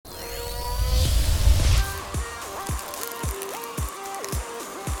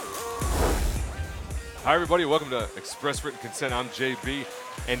Hi, everybody. Welcome to Express Written Consent. I'm JB.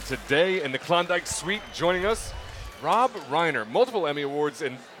 And today in the Klondike Suite, joining us, Rob Reiner, multiple Emmy Awards.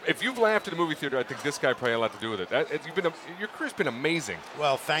 And if you've laughed at a movie theater, I think this guy probably had a lot to do with it. Your career's been amazing.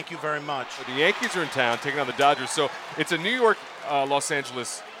 Well, thank you very much. The Yankees are in town taking on the Dodgers. So it's a New York, Los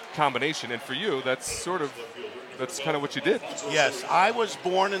Angeles combination. And for you, that's kind of what you did. Yes, I was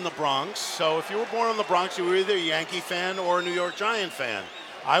born in the Bronx. So if you were born in the Bronx, you were either a Yankee fan or a New York Giant fan.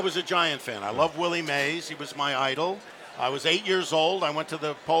 I was a Giant fan. I love Willie Mays. He was my idol. I was 8 years old. I went to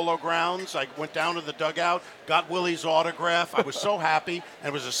the Polo Grounds. I went down to the dugout, got Willie's autograph. I was so happy. And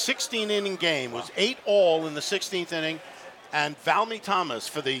it was a 16-inning game. It was 8-all in the 16th inning. And Valmy Thomas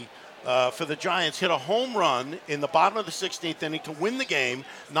for the Giants hit a home run in the bottom of the 16th inning to win the game,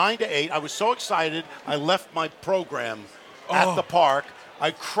 9-8. I was so excited, I left my program at the park. I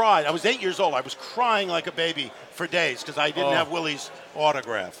cried. I was 8 years old. I was crying like a baby for days because I didn't have Willie's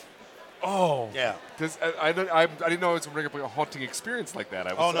autograph. Oh. Yeah. I didn't know it was going to bring a haunting experience like that.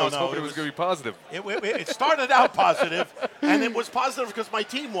 I was hoping it was going to be positive. It started out positive, and it was positive because my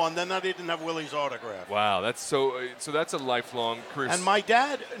team won. Then I didn't have Willie's autograph. Wow, that's so that's a lifelong career. And my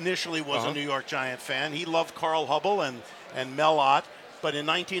dad initially was a New York Giant fan. He loved Carl Hubble and Mel Ott. But in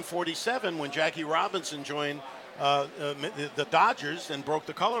 1947, when Jackie Robinson joined the Dodgers and broke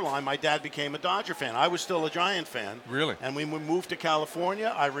the color line, my dad became a Dodger fan. I was still a Giant fan. Really? And when we moved to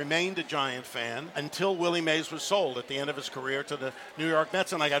California, I remained a Giant fan until Willie Mays was sold at the end of his career to the New York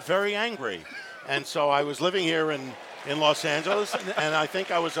Mets, and I got very angry. And so I was living here in Los Angeles, and I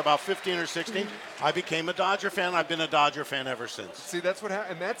think I was about 15 or 16. I became a Dodger fan. I've been a Dodger fan ever since. See, that's what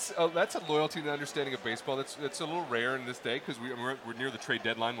happened. And that's a loyalty and understanding of baseball. That's a little rare in this day because we're near the trade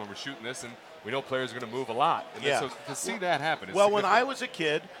deadline when we're shooting this, and we know players are going to move a lot. And yeah. So to see that happen is well, when I was a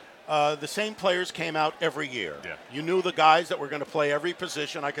kid, the same players came out every year. Yeah. You knew the guys that were going to play every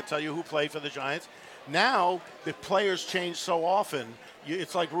position. I could tell you who played for the Giants. Now, the players change so often,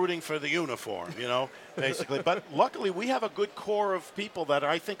 it's like rooting for the uniform, basically. But luckily, we have a good core of people that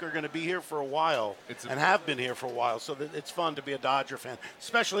I think are going to be here for a while and have been here for a while. So it's fun to be a Dodger fan,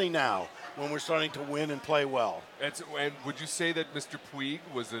 especially now when we're starting to win and play well. And would you say that Mr. Puig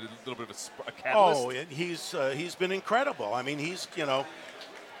was a little bit of a catalyst? Oh, he's been incredible. I mean,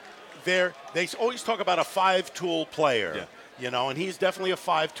 they always talk about a five-tool player. Yeah. And he's definitely a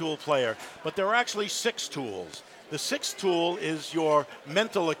five-tool player. But there are actually six tools. The sixth tool is your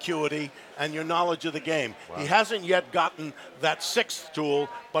mental acuity and your knowledge of the game. Wow. He hasn't yet gotten that sixth tool,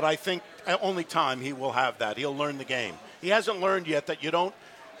 but I think only time he will have that. He'll learn the game. He hasn't learned yet that you don't,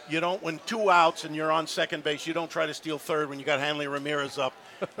 when 2 outs and you're on second base, you don't try to steal third when you got Hanley Ramirez up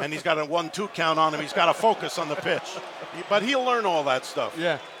and he's got a 1-2 count on him. He's got to focus on the pitch. But he'll learn all that stuff.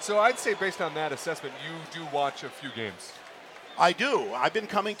 Yeah. So I'd say based on that assessment, you do watch a few games. I do. I've been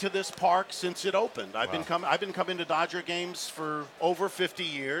coming to this park since it opened. I've been coming to Dodger games for over 50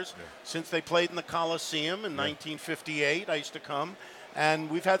 years. Yeah. Since they played in the Coliseum in 1958, I used to come. And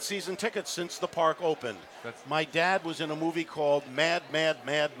we've had season tickets since the park opened. My dad was in a movie called Mad, Mad,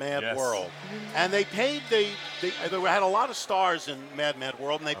 Mad, Mad World. And they paid, they had a lot of stars in Mad, Mad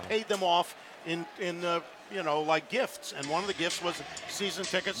World, and they paid them off in like gifts. And one of the gifts was season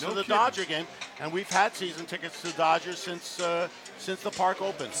tickets to the Dodger game. And we've had season tickets to Dodgers since the park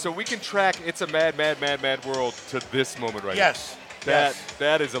opened. So we can track It's a Mad, Mad, Mad, Mad World to this moment right yes. now. Yes.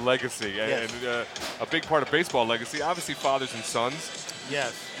 That is a legacy, yes. and a big part of baseball legacy. Obviously, fathers and sons.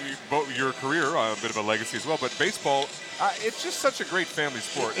 Yes. Your career, a bit of a legacy as well. But baseball, it's just such a great family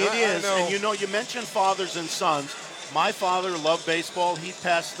sport. It is. And you mentioned fathers and sons. My father loved baseball. He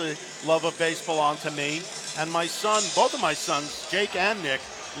passed the love of baseball on to me. And my son, both of my sons, Jake and Nick,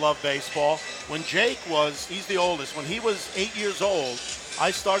 love baseball. When Jake he's the oldest, when he was 8 years old,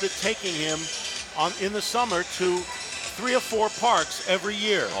 I started taking him in the summer to 3 or 4 parks every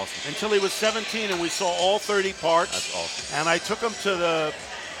year. Awesome. Until he was 17, and we saw all 30 parks. That's awesome. And I took him to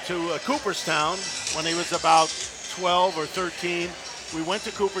Cooperstown when he was about 12 or 13. We went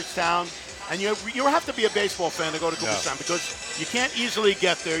to Cooperstown. And you have to be a baseball fan to go to Cooperstown because you can't easily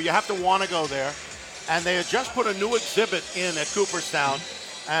get there. You have to want to go there. And they had just put a new exhibit in at Cooperstown,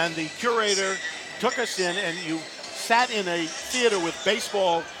 and the curator took us in, and you sat in a theater with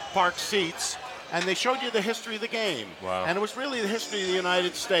baseball park seats, and they showed you the history of the game. Wow. And it was really the history of the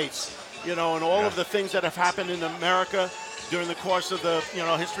United States, and all of the things that have happened in America during the course of the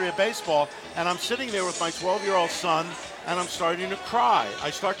history of baseball. And I'm sitting there with my 12-year-old son, and I'm starting to cry.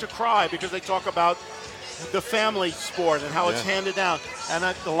 I start to cry because they talk about the family sport and how it's handed down. And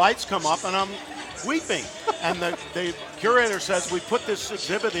the lights come up, and I'm weeping. And the curator says, we put this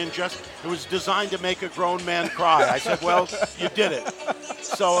exhibit in it was designed to make a grown man cry. I said, well, you did it.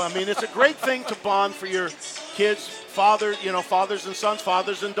 So, I mean, it's a great thing to bond for your kids, fathers and sons,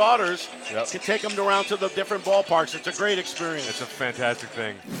 fathers and daughters. Yep. You can take them around to the different ballparks. It's a great experience. It's a fantastic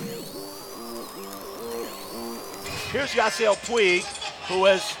thing. Here's Yasiel Puig, who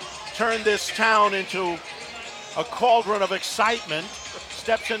has turned this town into a cauldron of excitement.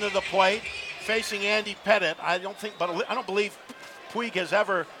 Steps into the plate, facing Andy Pettitte. I don't believe Puig has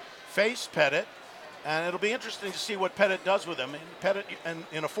ever faced Pettitte. And it'll be interesting to see what Pettitte does with him. Pettitte,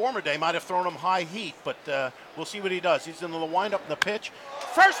 in a former day, might have thrown him high heat, but we'll see what he does. He's in the windup in the pitch.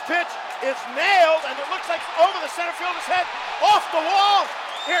 First pitch is nailed, and it looks like over the center fielder's head, off the wall.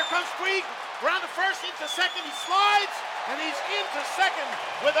 Here comes Puig, round to first, into second. He slides, and he's into second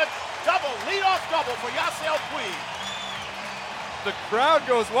with a leadoff double for Yasiel Puig. The crowd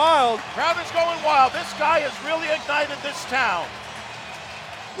goes wild. Crowd is going wild. This guy has really ignited this town.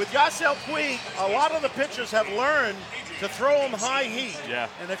 With Yasiel Puig, a lot of the pitchers have learned to throw him high heat. Yeah.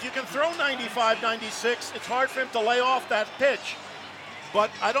 And if you can throw 95, 96, it's hard for him to lay off that pitch. But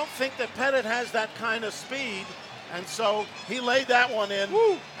I don't think that Pettitte has that kind of speed. And so he laid that one in.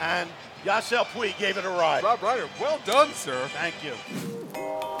 Woo. And Yasiel Puig gave it a ride. Rob Reiner, well done, sir. Thank you.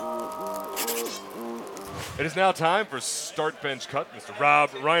 It is now time for Start Bench Cut. Mr. Rob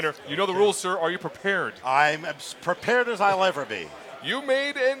Reiner, you know the rules, sir. Are you prepared? I'm as prepared as I'll ever be. You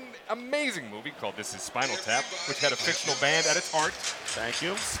made an amazing movie called This Is Spinal Tap, which had a fictional band at its heart. Thank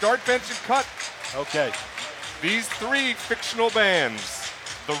you. Start Bench and Cut. Okay. These three fictional bands,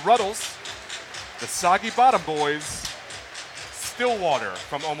 the Ruddles, the Soggy Bottom Boys, Stillwater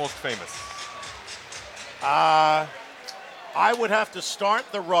from Almost Famous. I would have to start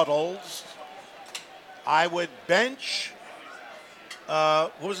the Ruddles. I would bench,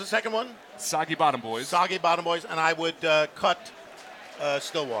 what was the second one? Soggy Bottom Boys. Soggy Bottom Boys, and I would cut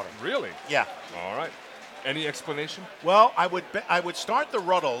Stillwater. Really? Yeah. All right. Any explanation? Well, I would start the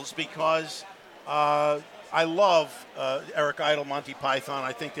Ruddles because I love Eric Idle, Monty Python.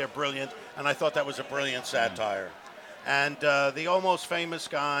 I think they're brilliant, and I thought that was a brilliant satire. And the Almost Famous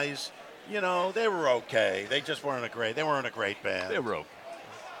guys, they were okay. They just weren't a great band. They were okay.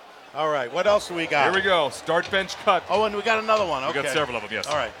 All right, what else do we got? Here we go. Start Bench Cut. Oh, and we got another one. Okay. We got several of them, yes.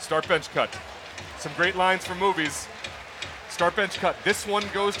 All right. Start Bench Cut. Some great lines from movies. Start Bench Cut. This one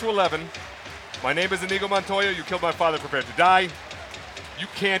goes to 11. My name is Inigo Montoya. You killed my father. Prepare to die. You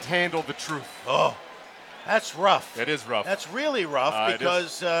can't handle the truth. Oh, that's rough. It is rough. That's really rough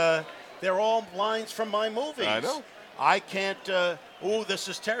because they're all lines from my movies. I know. I can't. This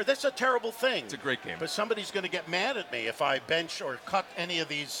is terrible. That's a terrible thing. It's a great game. But somebody's going to get mad at me if I bench or cut any of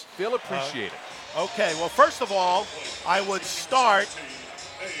these. They'll appreciate it. Okay. Well, first of all, I would start.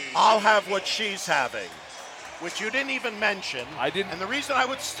 I'll have what she's having, which you didn't even mention. I didn't. And the reason I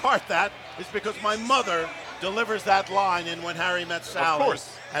would start that is because my mother delivers that line in When Harry Met Sally. Of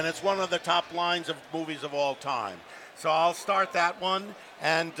course. And it's one of the top lines of movies of all time. So I'll start that one,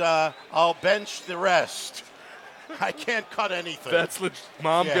 and I'll bench the rest. I can't cut anything. That's legit.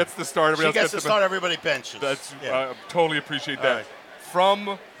 Mom gets the start. She gets the start. Everybody benches. That's totally appreciate that. Right.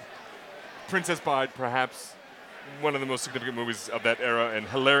 From Princess Bride, perhaps one of the most significant movies of that era, and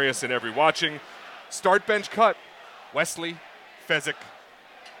hilarious in every watching. Start Bench Cut. Wesley, Fezzik,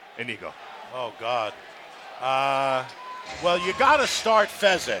 Inigo. Oh God. Well, you got to start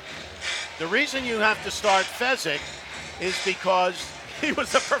Fezzik. The reason you have to start Fezzik is because he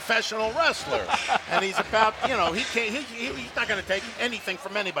was a professional wrestler, and he's about, he's not going to take anything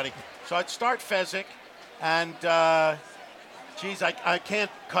from anybody. So I'd start Fezzik, and I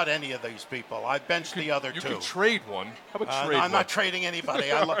can't cut any of these people. I bench the other two. You could trade one. How about trade one? I'm not trading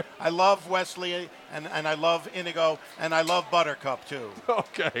anybody. I love Wesley, and I love Inigo, and I love Buttercup too.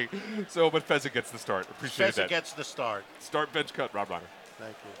 Okay. So, but Fezzik gets the start. Appreciate that. Fezzik gets the start. Start Bench Cut, Rob Reiner.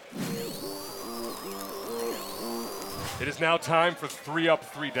 Thank you. It is now time for 3 Up,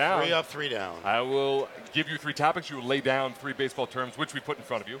 3 Down. 3 up, 3 down. I will give you 3 topics. You will lay down 3 baseball terms, which we put in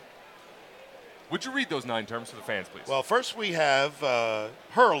front of you. Would you read those 9 terms for the fans, please? Well, first we have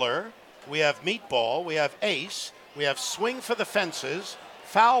hurler, we have meatball, we have ace, we have swing for the fences,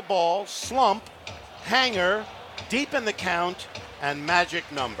 foul ball, slump, hanger, deep in the count, and magic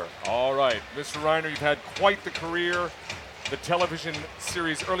number. All right. Mr. Reiner, you've had quite the career. The television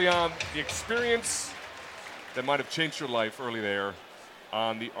series early on, the experience that might have changed your life early there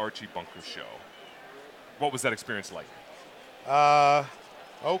on the Archie Bunker Show. What was that experience like?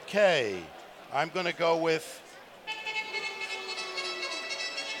 Okay. I'm going to go with...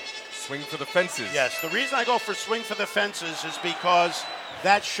 Swing for the Fences. Yes, the reason I go for Swing for the Fences is because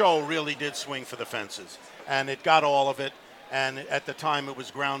that show really did swing for the fences. And it got all of it. And at the time, it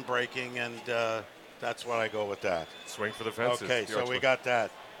was groundbreaking. And That's what I go with that. Swing for the fences. Okay, so we got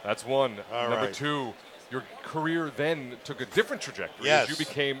that. That's one. All Number right. two, your career then took a different trajectory Yes. as you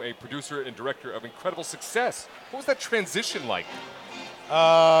became a producer and director of incredible success. What was that transition like?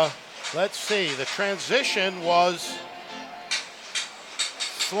 Let's see. The transition was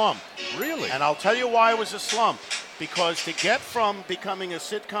slump. Really? And I'll tell you why it was a slump. Because to get from becoming a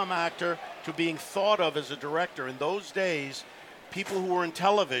sitcom actor to being thought of as a director, in those days, people who were in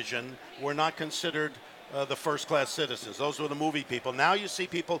television were not considered the first-class citizens. Those were the movie people. Now you see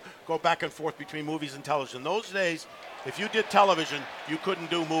people go back and forth between movies and television. In those days, if you did television, you couldn't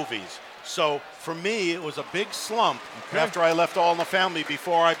do movies. So for me, it was a big slump after I left All in the Family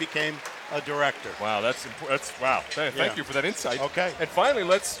before I became a director. Wow, that's wow. Thank you for that insight. Okay. And finally,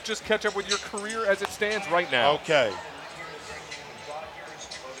 let's just catch up with your career as it stands right now. Okay.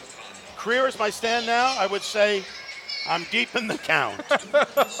 Career as my stand now, I would say I'm deep in the count.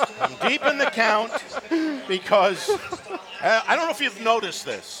 I'm deep in the count because I don't know if you've noticed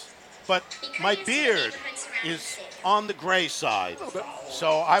this, but my beard is on the gray side.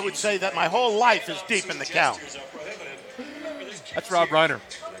 So I would say that my whole life is deep in the count. That's Rob Reiner.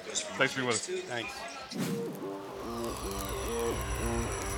 Thanks for being with us. Thanks.